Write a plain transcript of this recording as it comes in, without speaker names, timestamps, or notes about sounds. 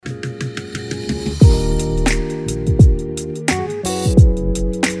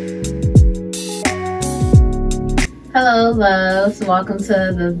Hello, loves. Welcome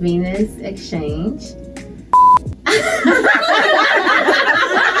to the Venus Exchange.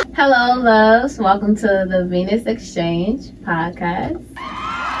 Hello, loves. Welcome to the Venus Exchange podcast.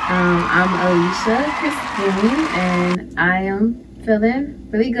 I'm Alicia Christine, and I am feeling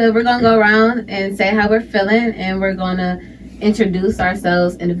really good. We're going to go around and say how we're feeling, and we're going to introduce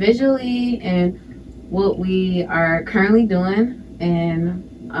ourselves individually and what we are currently doing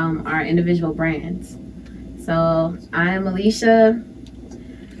and our individual brands. So I am Alicia.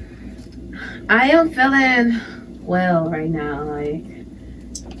 I am feeling well right now. Like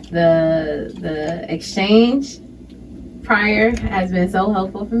the exchange prior has been so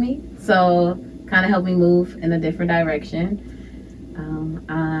helpful for me. So kind of helped me move in a different direction.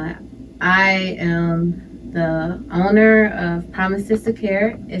 I am the owner of Promises to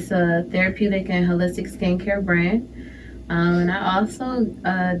Care. It's a therapeutic and holistic skincare brand. And I also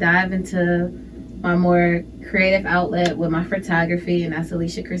dive into my more creative outlet with my photography, and that's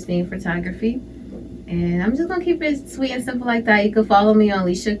Alicia Christine Photography. And I'm just gonna keep it sweet and simple like that. You can follow me on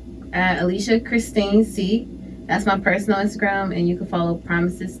at Alicia Christine C. That's my personal Instagram, and you can follow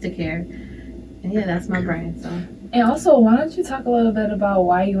Promises to Care. And yeah, that's my brand. So. And also, why don't you talk a little bit about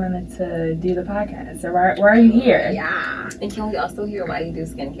why you wanted to do the podcast, or why are you here? Yeah. And can we also hear why you do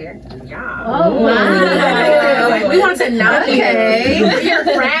skincare? Yeah. Oh, wow. We want to know Okay. We're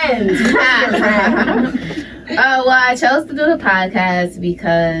friends. Well, I chose to do the podcast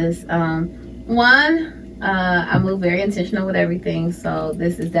because, one, I move very intentional with everything. So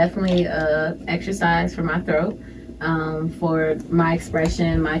this is definitely a exercise for my throat. For my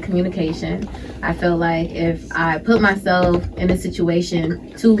expression, my communication. I feel like if I put myself in a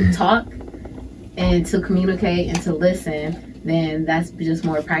situation to talk and to communicate and to listen, then that's just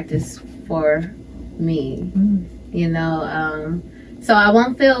more practice for me. You know, so I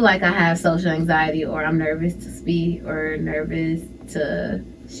won't feel like I have social anxiety or I'm nervous to speak or nervous to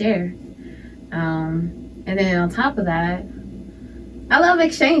share. And then on top of that, I love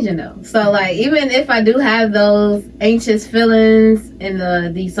exchanging though. So like even if I do have those anxious feelings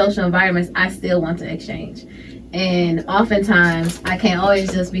in these social environments, I still want to exchange. And oftentimes I can't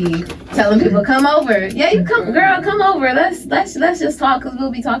always just be telling people come over. Yeah, you come, girl, come over. Let's just talk, because we'll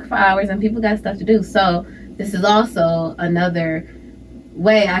be talking for hours and people got stuff to do. So this is also another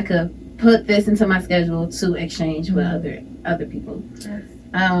way I could put this into my schedule to exchange with other people. Yes.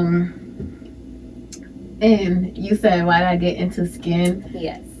 And you said, why did I get into skin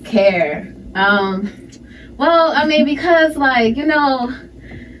Yes. care? Well, I mean, because like, you know,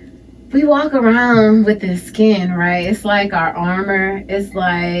 we walk around with this skin, right? It's like our armor. It's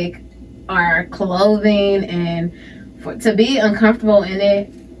like our clothing, and to be uncomfortable in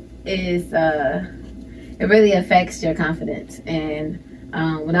it is, it really affects your confidence. And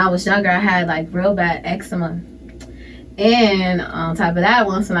when I was younger, I had like real bad eczema. And on top of that,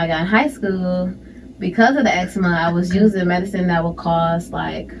 once when I got in high school, because of the eczema, I was using medicine that would cause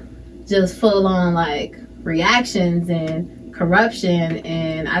like just full on like reactions and corruption,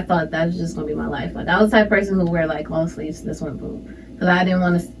 and I thought that was just gonna be my life. Like I was the type of person who wear like long sleeves to the swimming pool because I didn't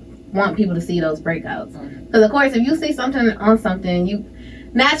want people to see those breakouts. Because of course, if you see something on something, you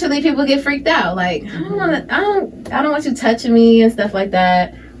naturally people get freaked out. Like I don't want you touching me and stuff like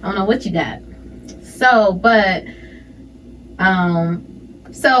that. I don't know what you got. So, but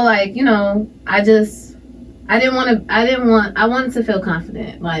so like, you know, I wanted to feel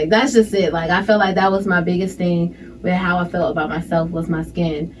confident. Like that's just it. Like I felt like that was my biggest thing with how I felt about myself was my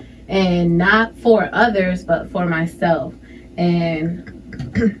skin, and not for others, but for myself.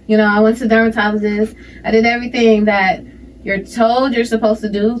 And you know, I went to dermatologist. I did everything that you're told you're supposed to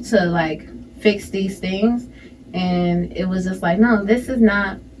do to like fix these things, and it was just like, no, this is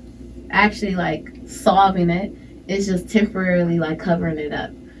not actually like solving it. It's just temporarily like covering it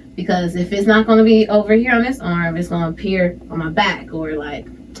up. Because if it's not going to be over here on this arm, it's going to appear on my back or like,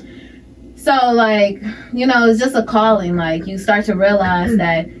 so like, you know, it's just a calling. Like you start to realize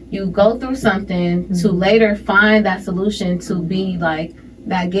that you go through something to later find that solution to be like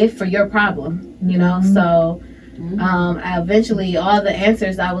that gift for your problem, you know? So eventually all the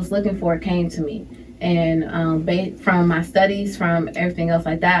answers I was looking for came to me. And from my studies, from everything else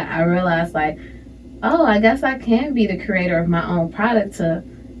like that, I realized like, oh, I guess I can be the creator of my own product to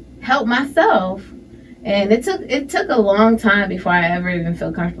help myself. And it took a long time before I ever even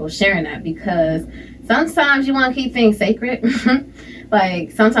feel comfortable sharing that, because sometimes you want to keep things sacred.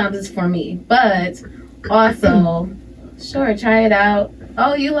 Like sometimes it's for me, but also sure, try it out.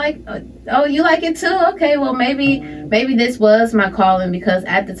 Oh, you like it too? Okay, well maybe this was my calling, because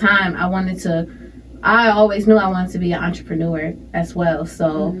at the time I always knew I wanted to be an entrepreneur as well.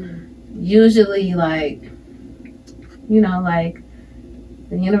 So usually like you know, like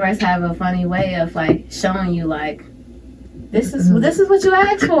the universe have a funny way of like showing you like this is what you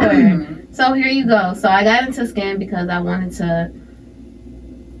asked for. So here you go. So I got into skin because I don't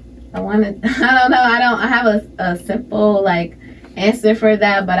know, I have a simple like answer for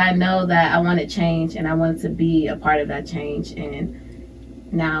that, but I know that I wanted change and I wanted to be a part of that change, and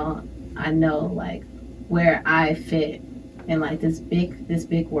now I know like where I fit in like this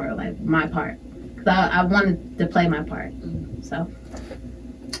big world, like my part, because I wanted to play my part. So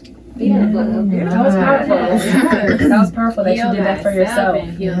beautiful. That was powerful. That was powerful that you did that for yourself.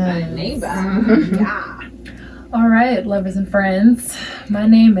 Yeah. All right, lovers and friends. My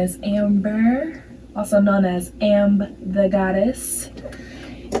name is Amber, also known as Amb the Goddess.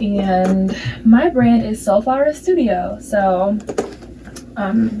 And my brand is Soulflower Studio. So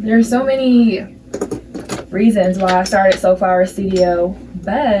there's so many reasons why I started Soulflower Studio,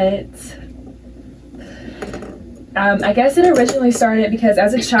 but I guess it originally started because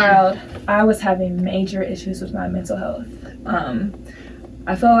as a child, I was having major issues with my mental health.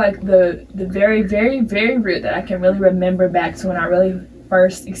 I feel like the very, very, very root that I can really remember back to when I really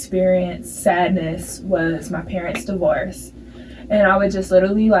first experienced sadness was my parents' divorce. And I would just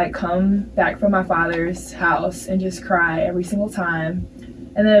literally like come back from my father's house and just cry every single time.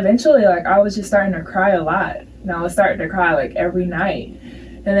 And then eventually like I was just starting to cry a lot. And I was starting to cry like every night.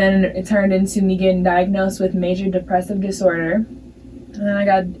 And then it turned into me getting diagnosed with major depressive disorder. And then I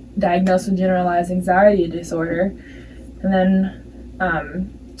got diagnosed with generalized anxiety disorder. And then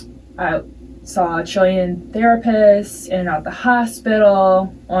I saw a trillion therapists in and out the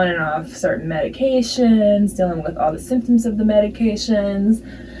hospital, on and off certain medications, dealing with all the symptoms of the medications,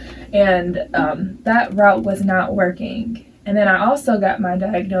 and that route was not working. And then I also got my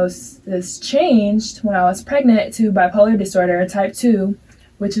diagnosis changed when I was pregnant to bipolar disorder type 2,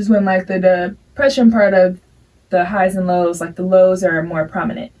 which is when like the depression part of the highs and lows, like the lows are more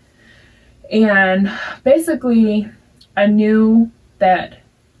prominent. And basically I knew that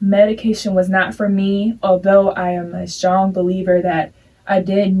medication was not for me, although I am a strong believer that I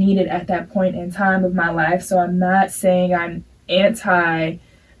did need it at that point in time of my life. So I'm not saying I'm anti-medicine.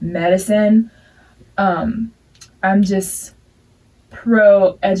 I'm just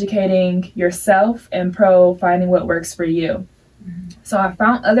pro educating yourself and pro finding what works for you. So I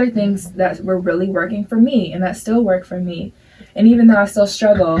found other things that were really working for me and that still work for me. And even though I still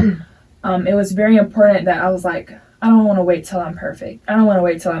struggle, it was very important that I was like, I don't want to wait till I'm perfect. I don't want to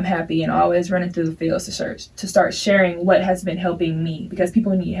wait till I'm happy and always running through the fields to start sharing what has been helping me, because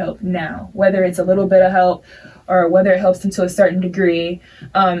people need help now, whether it's a little bit of help or whether it helps them to a certain degree.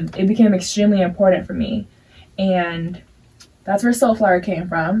 It became extremely important for me. And that's where Soulflower came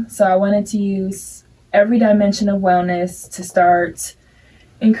from. So I wanted to use every dimension of wellness to start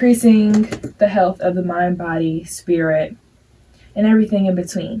increasing the health of the mind, body, spirit, and everything in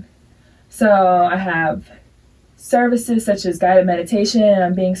between. So I have services such as guided meditation.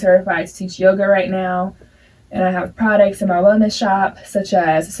 I'm being certified to teach yoga right now. And I have products in my wellness shop such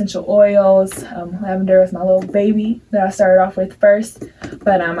as essential oils. Lavender is my little baby that I started off with first.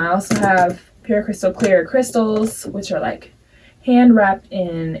 But I also have pure crystal clear crystals, which are like hand wrapped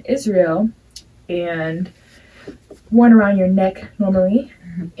in Israel and worn around your neck normally.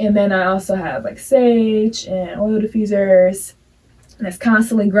 And then I also have like sage and oil diffusers. And it's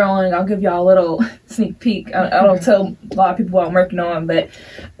constantly growing. I'll give y'all a little sneak peek. I don't tell a lot of people what I'm working on, but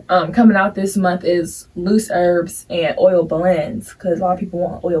coming out this month is loose herbs and oil blends, because a lot of people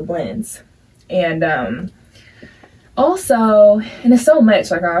want oil blends. And also, and it's so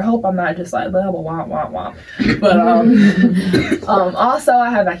much, like I hope I'm not just like blah, blah, womp, womp, womp. But also I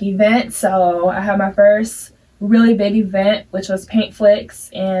have like events. So I have my first really big event, which was Paint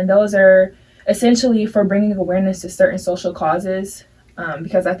Flicks. And those are essentially for bringing awareness to certain social causes.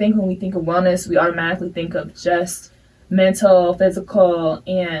 Because I think when we think of wellness, we automatically think of just mental, physical,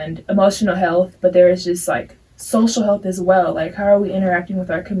 and emotional health. But there is just like social health as well. Like, how are we interacting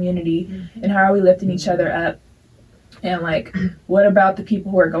with our community, and how are we lifting each other up? And like, what about the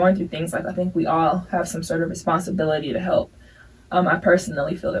people who are going through things? Like, I think we all have some sort of responsibility to help. I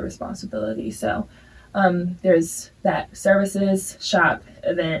personally feel the responsibility. So there's that, services, shop,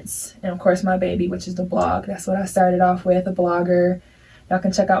 events, and of course my baby, which is the blog. That's what I started off with, a blogger. Y'all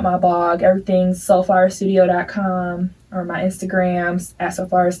can check out my blog. Everything's soulflowerstudio.com, or my Instagrams at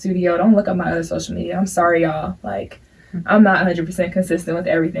soulflowerstudio. Don't look up my other social media. I'm sorry, y'all. Like, I'm not 100% consistent with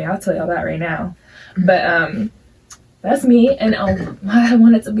everything. I'll tell y'all that right now. But that's me, and why I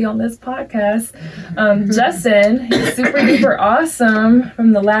wanted to be on this podcast. Justin, he's super duper awesome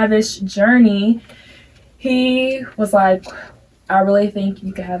from the Lavish Journey. He was like, I really think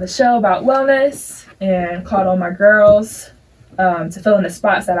you could have a show about wellness and call all my girls to fill in the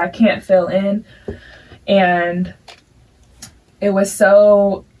spots that I can't fill in. And it was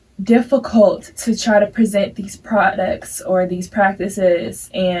so difficult to try to present these products or these practices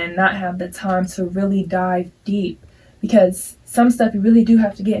and not have the time to really dive deep, because some stuff you really do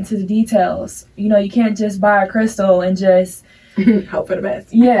have to get into the details. You know, you can't just buy a crystal and just hope for the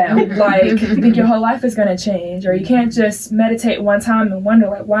best. Yeah, like think your whole life is gonna change, or you can't just meditate one time and wonder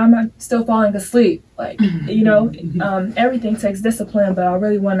like, why am I still falling asleep? Like, you know, everything takes discipline, but I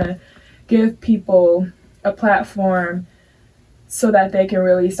really want to give people a platform so that they can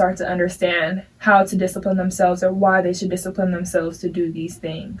really start to understand how to discipline themselves or why they should discipline themselves to do these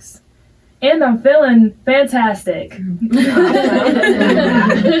things. And I'm feeling fantastic.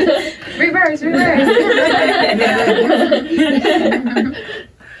 Reverse.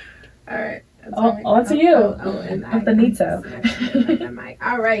 All right. On to you. And I'm Benito.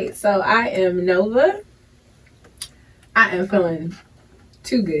 All right. So I am Nova. I am feeling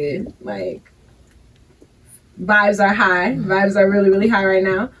too good. Like, vibes are high. Vibes are really, really high right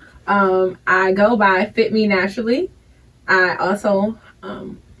now. I go by Fit Me Naturally. I also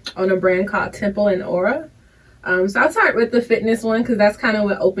own a brand called Temple and Aura. So I'll start with the fitness one because that's kind of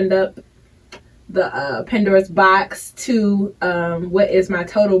what opened up the Pandora's box to what is my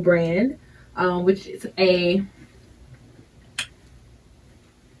total brand, which is I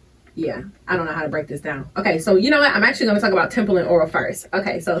don't know how to break this down. Okay, so you know what? I'm actually going to talk about Temple and Aura first.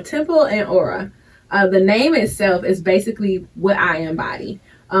 Okay, so Temple and Aura. The name itself is basically what I embody,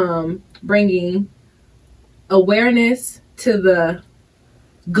 bringing awareness to the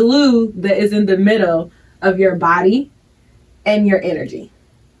glue that is in the middle of your body and your energy,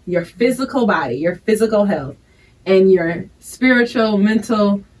 your physical body, your physical health, and your spiritual,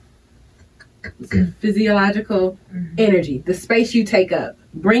 mental, physiological energy, the space you take up,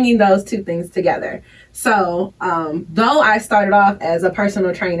 bringing those two things together. So though I started off as a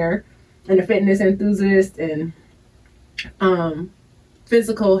personal trainer and a fitness enthusiast and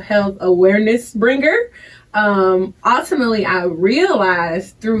physical health awareness bringer, ultimately I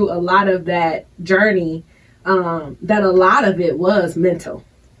realized through a lot of that journey that a lot of it was mental.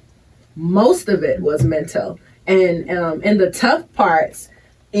 Most of it was mental, and in the tough parts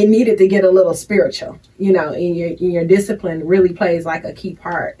it needed to get a little spiritual, you know, in your discipline really plays like a key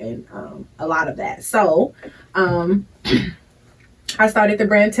part in a lot of that. So I started the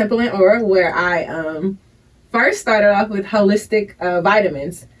brand Temple and Aura, where I first started off with holistic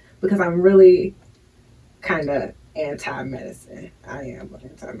vitamins because I'm really kind of anti-medicine. I am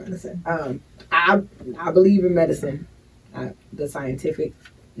anti-medicine. I believe in medicine, the scientific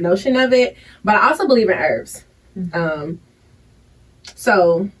notion of it, but I also believe in herbs.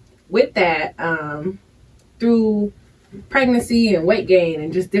 So with that, through pregnancy and weight gain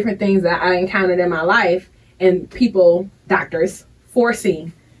and just different things that I encountered in my life, and people, doctors,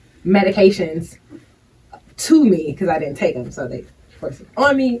 forcing medications to me because I didn't take them, so they forced it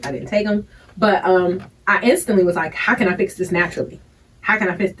on me. I didn't take them, but I instantly was like, how can I fix this naturally? How can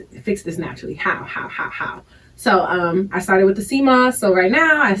I fix this naturally? How? So I started with the sea moss. So right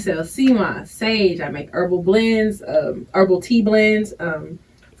now I sell sea moss, sage. I make herbal blends, herbal tea blends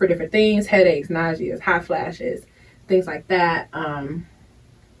for different things, headaches, nausea, hot flashes, things like that.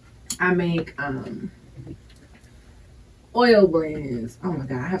 I make oil blends. Oh my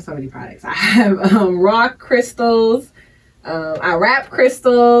God, I have so many products. I have rock crystals. I wrap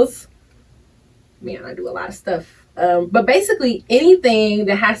crystals. Man, I do a lot of stuff. But basically anything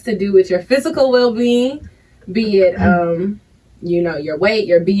that has to do with your physical well-being, be it, you know, your weight,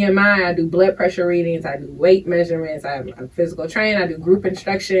 your BMI. I do blood pressure readings. I do weight measurements. I'm a physical trainer. I do group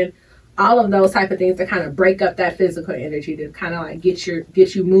instruction. All of those type of things to kind of break up that physical energy, to kind of like get you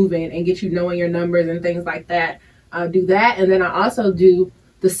moving and get you knowing your numbers and things like that. I do that. And then I also do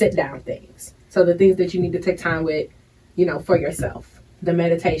the sit down things. So the things that you need to take time with, you know, for yourself, the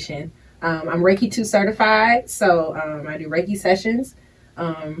meditation. I'm Reiki 2 certified. So I do Reiki sessions,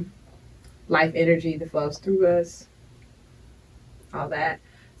 life energy that flows through us, all that.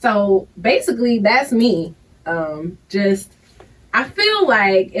 So basically that's me. I feel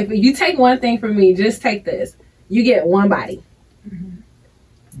like if you take one thing from me, just take this. You get one body.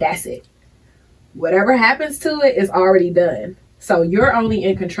 That's it. Whatever happens to it is already done. So you're only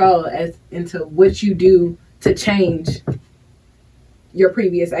in control as into what you do to change your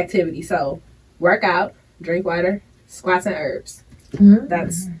previous activity. So work out, drink water, squats and herbs.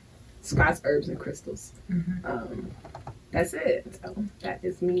 That's squats, herbs, and crystals. That's it. So that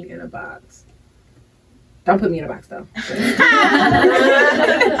is me in a box. Don't put me in a box though. I'm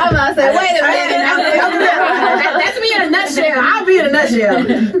about to say, wait a minute. That's me in a nutshell. I'll nutshell.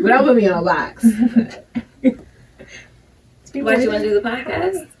 But don't put me on a box. Why do you want to do the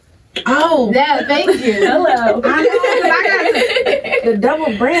podcast? Oh, Yeah, thank you. Hello. I know, 'cause I got the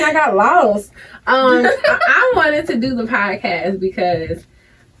double brand. I got lost. I wanted to do the podcast because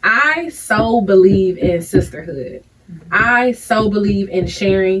I so believe in sisterhood. I so believe in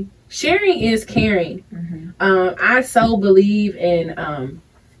sharing. Sharing is caring. I so believe in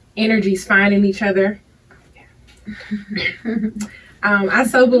energies finding each other. I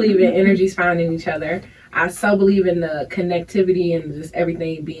so believe in energies finding each other. I so believe in the connectivity and just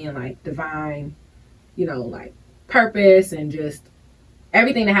everything being like divine, like purpose and just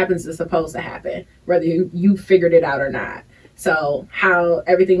everything that happens is supposed to happen, whether you figured it out or not. So how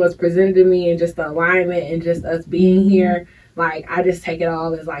everything was presented to me and just the alignment and just us being here, like I just take it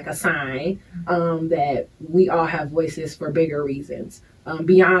all as like a sign that we all have voices for bigger reasons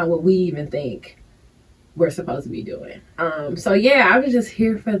beyond what we even think we're supposed to be doing. So yeah, I was just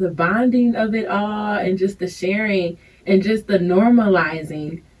here for the bonding of it all and just the sharing and just the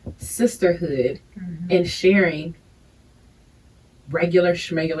normalizing sisterhood and sharing regular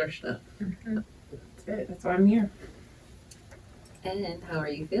schmegular stuff. That's it. That's why I'm here. And how are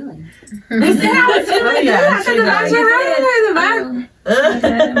you feeling? That's it. I was feeling yeah, good. I said the vibes are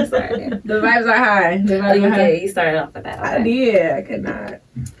high. I'm sorry. The vibes are high. The Oh, vibes you are high. did. You started off with that. I Okay. did. I could not.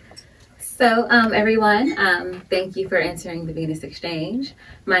 So, everyone, thank you for entering the Venus Exchange.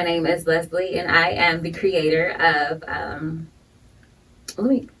 My name is Leslie, and I am the creator of.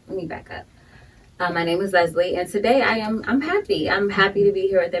 Let me back up. My name is Leslie, and today I'm happy. I'm happy to be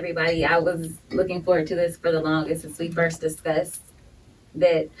here with everybody. I was looking forward to this for the longest since we first discussed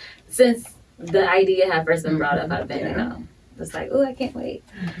that. Since the idea had first been brought up, I've been, just like, oh, I can't wait,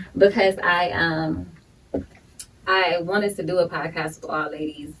 because I wanted to do a podcast with all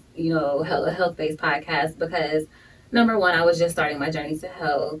ladies, a health-based podcast, because number one, I was just starting my journey to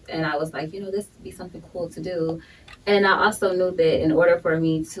health, and I was like, this would be something cool to do. And I also knew that in order for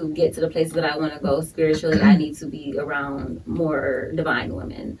me to get to the places that I want to go spiritually, I need to be around more divine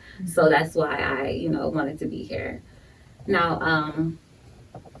women. So that's why I, wanted to be here. Now,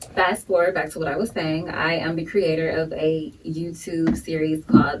 fast forward back to what I was saying. I am the creator of a YouTube series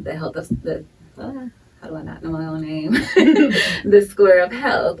called The Health of the... how do I not know my own name? The Square of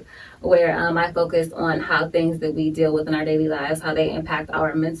Health, where I focus on how things that we deal with in our daily lives, how they impact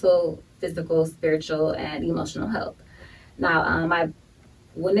our mental, physical, spiritual, and emotional health. Now,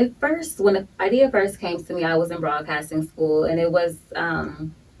 when the idea first came to me, I was in broadcasting school, and it was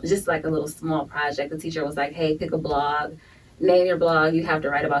just like a little small project. The teacher was like, hey, pick a blog, name your blog, you have to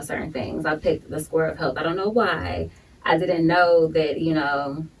write about certain things. I picked The Square of Health. I don't know why. I didn't know that,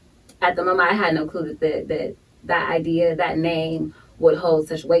 at the moment, I had no clue that idea, that name would hold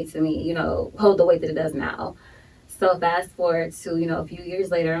such weight to me, hold the weight that it does now. So fast forward to, a few years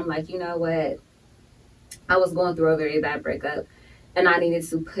later, I'm like, you know what? I was going through a very bad breakup, and I needed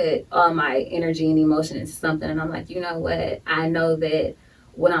to put all my energy and emotion into something. And I'm like, you know what? I know that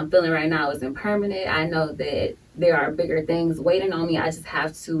what I'm feeling right now is impermanent. I know that there are bigger things waiting on me. I just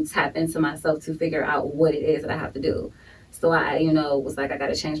have to tap into myself to figure out what it is that I have to do. So I, was like, I got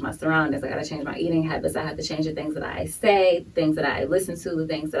to change my surroundings. I got to change my eating habits. I have to change the things that I say, the things that I listen to, the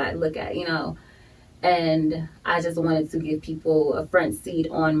things that I look at, And I just wanted to give people a front seat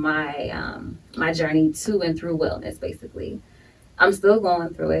on my my journey to and through wellness, basically. I'm still going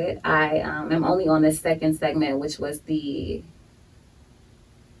through it. I am only on the second segment, which was the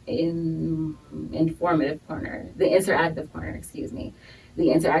informative corner, the interactive corner, excuse me. The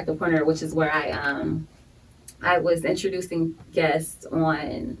interactive corner, which is where I was introducing guests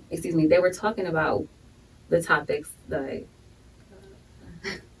on, they were talking about the topics that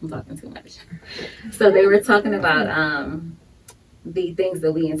I'm talking too much. So they were talking about the things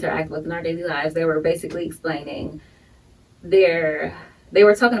that we interact with in our daily lives. They were basically explaining they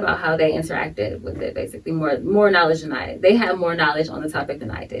were talking about how they interacted with it, basically more knowledge than they had more knowledge on the topic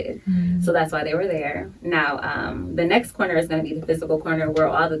than I did. So that's why they were there. Now, the next corner is going to be the physical corner, where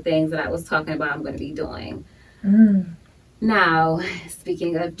all the things that I was talking about, I'm going to be doing. Now,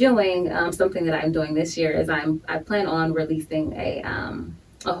 speaking of doing, something that I'm doing this year is I plan on releasing a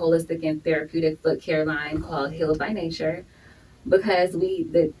holistic and therapeutic foot care line called Healed by Nature, because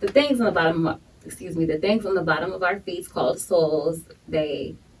the things on the bottom, the things on the bottom of our feet called soles,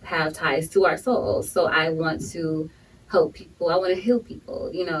 they have ties to our souls. So I want to help people. I want to heal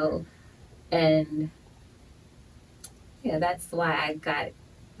people, and yeah, that's why I got.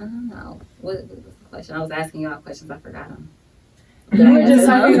 I don't know what was the question. I was asking you all questions. I forgot them. We were just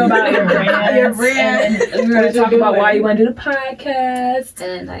talking about your brand. Your brand. And we were going to talk about why you want to do the podcast.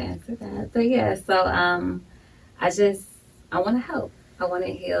 And I answered that. So yeah, want to help. I want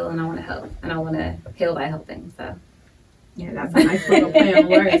to heal and I want to help. And I want to heal by helping. So. Yeah, that's a nice little play on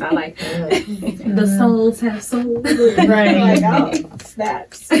words. I like that. The souls have souls. Right. Like, oh,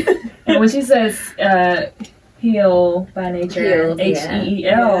 snaps. And when she says heal by nature, Heal, yeah. HEEL,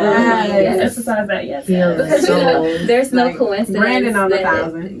 Yes. emphasize that, yes. Heal the Because soul. there's no Like, coincidence. Brandon on the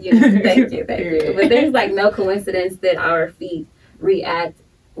that- 1,000. Yeah, thank you. Period. But there's like no coincidence that our feet react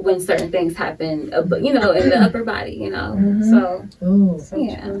when certain things happen, in the upper body, Mhm. So, Ooh.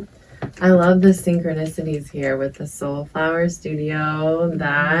 yeah. I love the synchronicities here with the Soulflower Studio,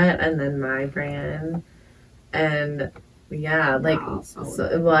 that, and then my brand. And yeah, like, Wow,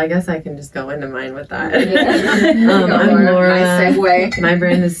 well, I guess I can just go into mine with that. Yeah. I'm Laura. Nice segue. My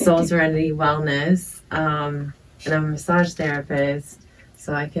brand is Soul Serenity Wellness, and I'm a massage therapist,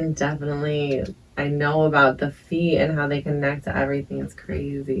 so I can definitely, I know about the feet and how they connect to everything. It's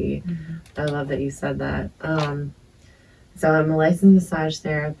crazy. I love that you said that. So I'm a licensed massage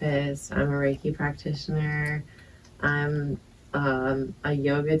therapist. I'm a Reiki practitioner. I'm a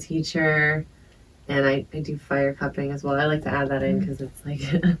yoga teacher, and I do fire cupping as well. I like to add that in because it's like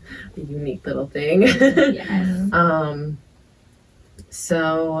a unique little thing. Yes.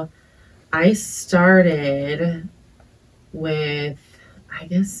 So I started with, I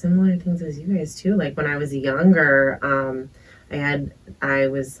guess, similar things as you guys too. Like when I was younger, I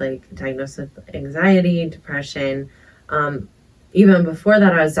was like diagnosed with anxiety, depression. Even before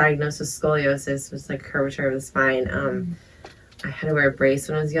that, I was diagnosed with scoliosis, which is like curvature of the spine. I had to wear a brace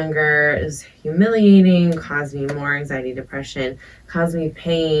when I was younger. It was humiliating, caused me more anxiety, depression, caused me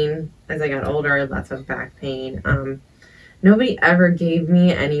pain as I got older, lots of back pain. Nobody ever gave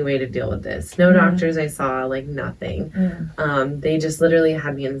me any way to deal with this. No doctors I saw, like nothing. They just literally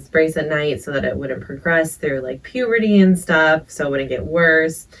had me in this brace at night so that it wouldn't progress through like puberty and stuff, so it wouldn't get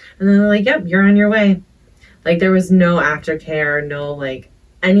worse. And then they're like, yep, you're on your way. Like there was no aftercare, no like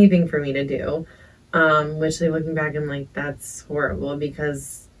anything for me to do. Which like looking back, I'm like, that's horrible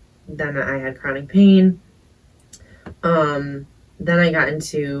because then I had chronic pain. Then I got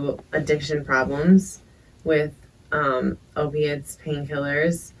into addiction problems with opiates,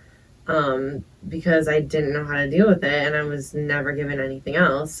 painkillers, because I didn't know how to deal with it and I was never given anything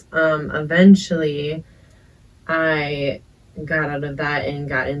else. Eventually I got out of that and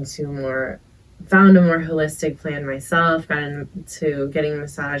got into found a more holistic plan myself, got into getting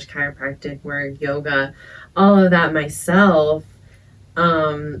massage, chiropractic work, yoga, all of that myself.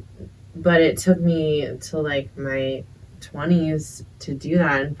 But it took me to like my 20s to do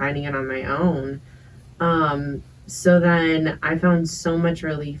that and finding it on my own. So then I found so much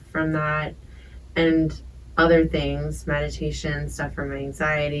relief from that and other things, meditation, stuff for my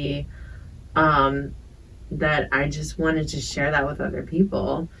anxiety, that I just wanted to share that with other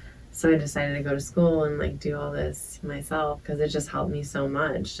people. So I decided to go to school and like do all this myself because it just helped me so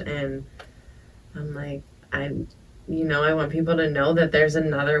much. And I'm like, I want people to know that there's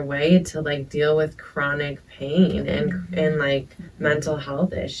another way to like deal with chronic pain and like mental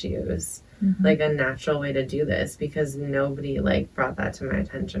health issues, like a natural way to do this, because nobody like brought that to my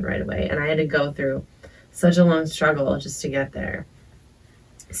attention right away. And I had to go through such a long struggle just to get there.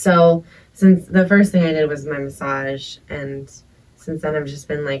 So since the first thing I did was my massage, and since then I've just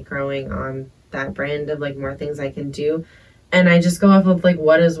been like growing on that brand of like more things I can do. And I just go off of like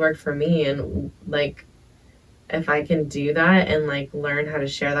what has worked for me, and like if I can do that and like learn how to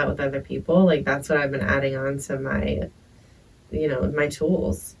share that with other people, like that's what I've been adding on to my, my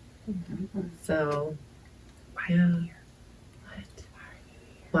tools. So yeah.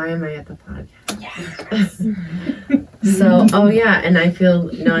 Why am I at the podcast? Yes. So, and I feel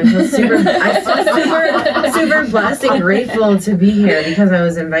super blessed and grateful to be here because I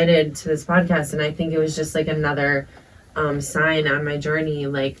was invited to this podcast, and I think it was just like another sign on my journey,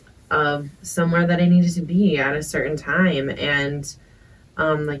 like of somewhere that I needed to be at a certain time. And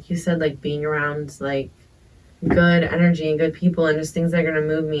like you said, like being around like good energy and good people and just things that are going to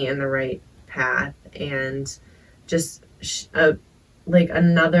move me in the right path, and just like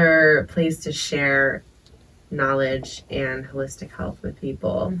another place to share knowledge and holistic health with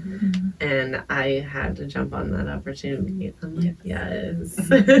people. And I had to jump on that opportunity. I'm like, yes.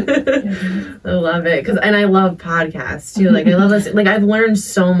 I love it. And I love podcasts too. Like I love listening. Like I've learned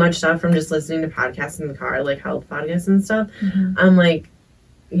so much stuff from just listening to podcasts in the car, like health podcasts and stuff. I'm like,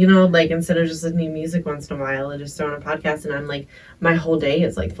 like instead of just listening to music once in a while, I just throw on a podcast and I'm like, my whole day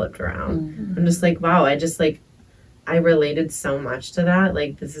is like flipped around. I'm just like, wow, I related so much to that.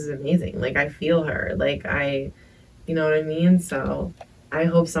 Like, this is amazing. Like, I feel her. Like, you know what I mean? So I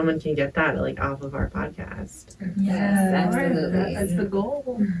hope someone can get that, like, off of our podcast. Yes, absolutely. That's the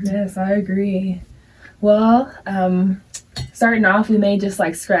goal. Yes, I agree. Well, starting off, we may just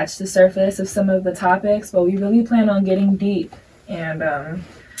like scratch the surface of some of the topics, but we really plan on getting deep, and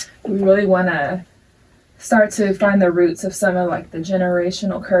we really want to start to find the roots of some of like the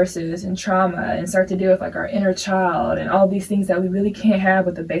generational curses and trauma, and start to deal with like our inner child and all these things that we really can't have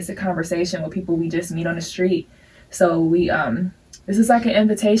with a basic conversation with people we just meet on the street. So we this is like an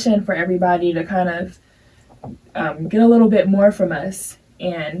invitation for everybody to kind of get a little bit more from us,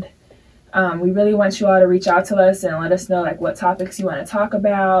 and we really want you all to reach out to us and let us know like what topics you want to talk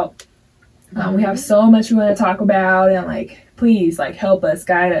about. We have so much we want to talk about, and like please like help us,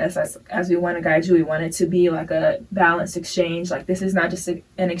 guide us as we want to guide you. We want it to be like a balanced exchange. Like this is not just an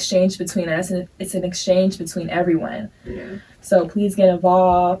exchange between us, and it's an exchange between everyone. Yeah. So please get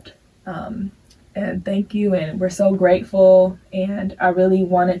involved, and thank you, and we're so grateful. And I really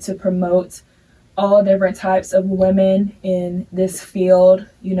wanted to promote all different types of women in this field,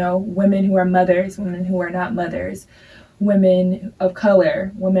 you know, women who are mothers, women who are not mothers, women of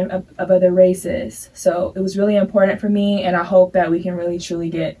color, women of other races. So it was really important for me, and I hope that we can really truly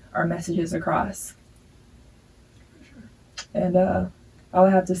get our messages across. And all I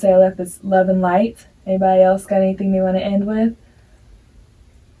have to say left is love and light. Anybody else got anything they want to end with?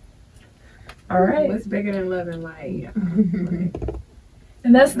 All right. What's bigger than love and light?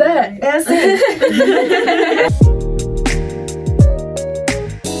 And that's that. That's it.